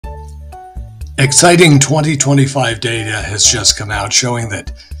Exciting 2025 data has just come out showing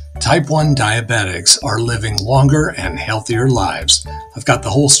that type 1 diabetics are living longer and healthier lives. I've got the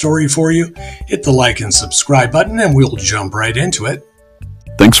whole story for you. Hit the like and subscribe button and we'll jump right into it.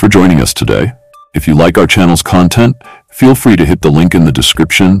 Thanks for joining us today. If you like our channel's content, feel free to hit the link in the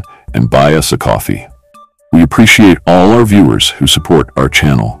description and buy us a coffee. We appreciate all our viewers who support our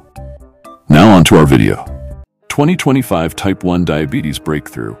channel. Now on to our video. 2025 Type 1 Diabetes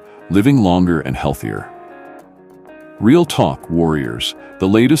Breakthrough, Living Longer and Healthier. Real talk, warriors. The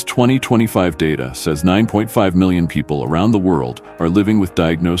latest 2025 data says 9.5 million people around the world are living with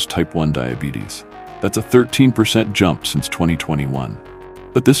diagnosed type 1 diabetes. That's a 13% jump since 2021.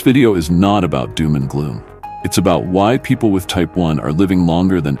 But this video is not about doom and gloom. It's about why people with type 1 are living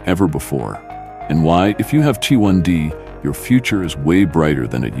longer than ever before, and why, if you have T1D, your future is way brighter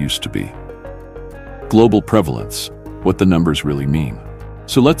than it used to be. Global prevalence, what the numbers really mean.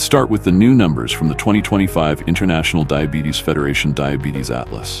 So let's start with the new numbers from the 2025 International Diabetes Federation Diabetes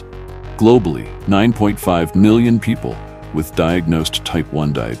Atlas. Globally, 9.5 million people with diagnosed type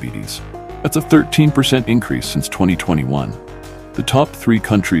 1 diabetes. That's a 13% increase since 2021. The top 3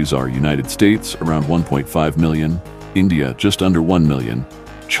 countries are United States, around 1.5 million, India, just under 1 million,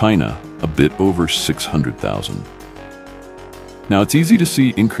 China, a bit over 600,000. Now, it's easy to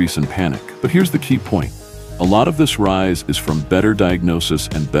see increase in panic, but here's the key point. A lot of this rise is from better diagnosis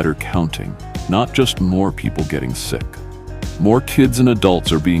and better counting, not just more people getting sick. More kids and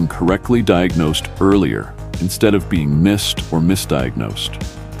adults are being correctly diagnosed earlier, instead of being missed or misdiagnosed.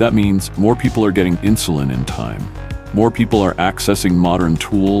 That means more people are getting insulin in time. More people are accessing modern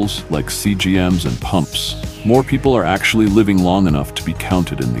tools like CGMs and pumps. More people are actually living long enough to be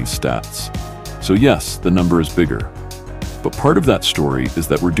counted in these stats. So yes, the number is bigger. But part of that story is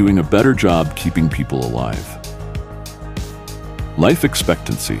that we're doing a better job keeping people alive. Life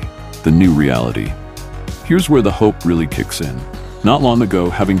expectancy, the new reality. Here's where the hope really kicks in. Not long ago,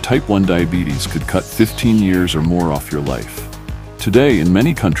 having type 1 diabetes could cut 15 years or more off your life. Today, in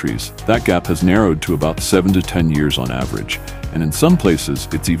many countries, that gap has narrowed to about 7 to 10 years on average, and in some places,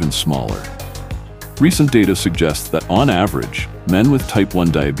 it's even smaller. Recent data suggests that on average, men with type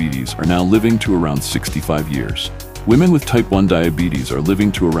 1 diabetes are now living to around 65 years. Women with type 1 diabetes are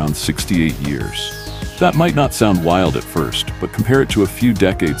living to around 68 years. That might not sound wild at first, but compare it to a few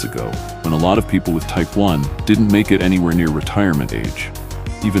decades ago, when a lot of people with type 1 didn't make it anywhere near retirement age.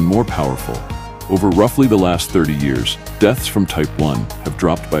 Even more powerful, over roughly the last 30 years, deaths from type 1 have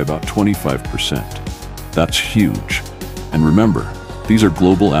dropped by about 25%. That's huge. And remember, these are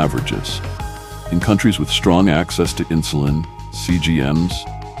global averages. In countries with strong access to insulin, CGMs,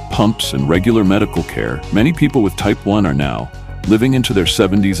 pumps, and regular medical care, many people with type 1 are now living into their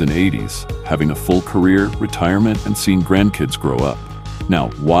 70s and 80s, having a full career, retirement, and seeing grandkids grow up. Now,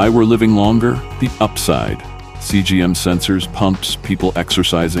 why we're living longer? The upside. CGM sensors, pumps, people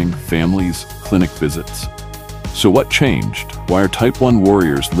exercising, families, clinic visits. So what changed? Why are type 1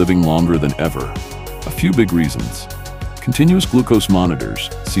 warriors living longer than ever? A few big reasons. Continuous glucose monitors,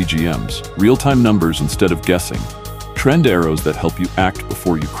 CGMs, real-time numbers instead of guessing. Trend arrows that help you act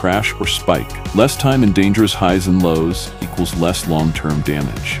before you crash or spike. Less time in dangerous highs and lows equals less long-term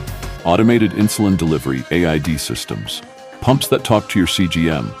damage. Automated insulin delivery, AID systems. Pumps that talk to your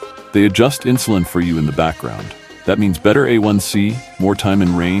CGM. They adjust insulin for you in the background. That means better A1C, more time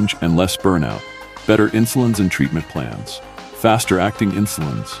in range, and less burnout. Better insulins and treatment plans. Faster-acting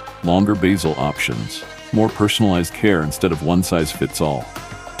insulins, longer basal options, more personalized care instead of one-size-fits-all.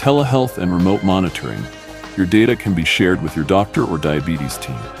 Telehealth and remote monitoring. Your data can be shared with your doctor or diabetes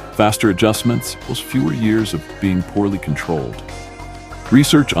team. Faster adjustments equals fewer years of being poorly controlled.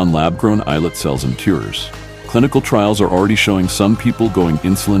 Research on lab-grown islet cells and cures. Clinical trials are already showing some people going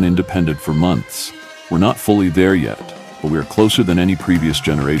insulin independent for months. We're not fully there yet, but we are closer than any previous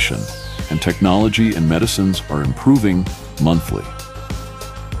generation, and technology and medicines are improving monthly.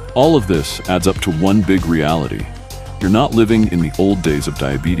 All of this adds up to one big reality. You're not living in the old days of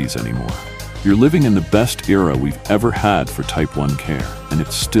diabetes anymore. You're living in the best era we've ever had for type 1 care, and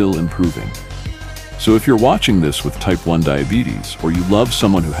it's still improving. So if you're watching this with type 1 diabetes, or you love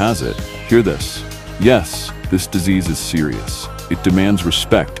someone who has it, hear this. Yes, this disease is serious. It demands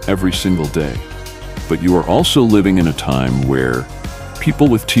respect every single day. But you are also living in a time where people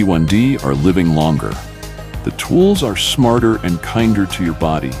with T1D are living longer. The tools are smarter and kinder to your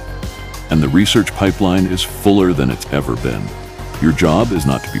body, and the research pipeline is fuller than it's ever been. Your job is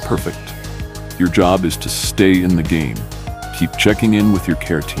not to be perfect. Your job is to stay in the game. Keep checking in with your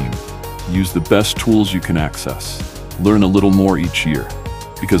care team. Use the best tools you can access. Learn a little more each year.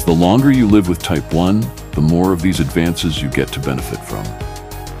 Because the longer you live with type 1, the more of these advances you get to benefit from.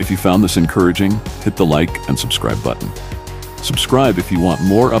 If you found this encouraging, hit the like and subscribe button. Subscribe if you want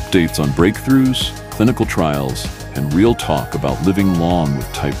more updates on breakthroughs, clinical trials, and real talk about living long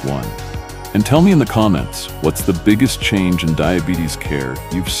with type 1. And tell me in the comments, what's the biggest change in diabetes care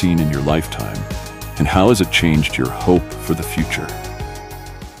you've seen in your lifetime? And how has it changed your hope for the future?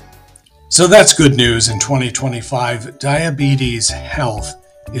 So that's good news. In 2025, diabetes health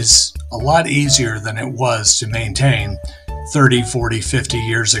is a lot easier than it was to maintain 30, 40, 50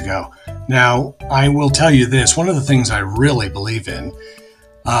 years ago. Now, I will tell you this, one of the things I really believe in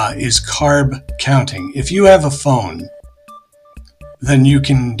is carb counting. If you have a phone, then you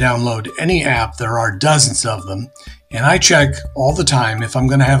can download any app. There are dozens of them. And I check all the time if I'm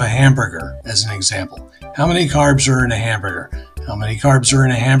going to have a hamburger, as an example. How many carbs are in a hamburger? How many carbs are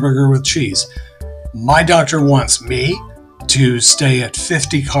in a hamburger with cheese? My doctor wants me to stay at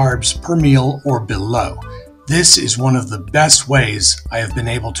 50 carbs per meal or below. This is one of the best ways I have been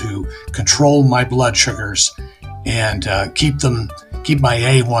able to control my blood sugars and keep my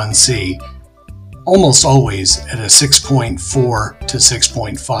A1C almost always at a 6.4 to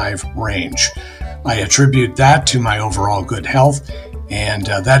 6.5 range. I attribute that to my overall good health, and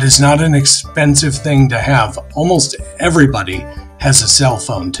that is not an expensive thing to have. Almost everybody has a cell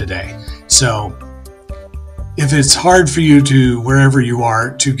phone today. So if it's hard for you to, wherever you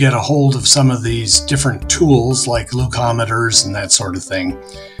are, to get a hold of some of these different tools like glucometers and that sort of thing,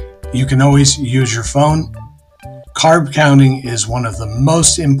 you can always use your phone. Carb counting is one of the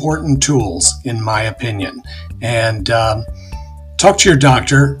most important tools, in my opinion. And talk to your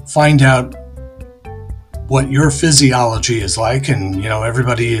doctor, find out what your physiology is like. And,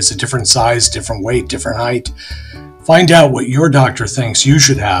 everybody is a different size, different weight, different height. Find out what your doctor thinks you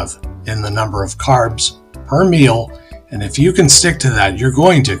should have in the number of carbs per meal. And if you can stick to that, you're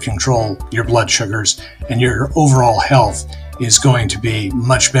going to control your blood sugars, and your overall health is going to be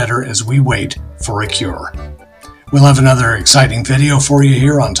much better as we wait for a cure. We'll have another exciting video for you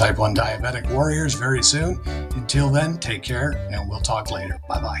here on Type 1 Diabetic Warriors very soon. Until then, take care, and we'll talk later.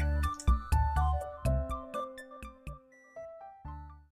 Bye-bye.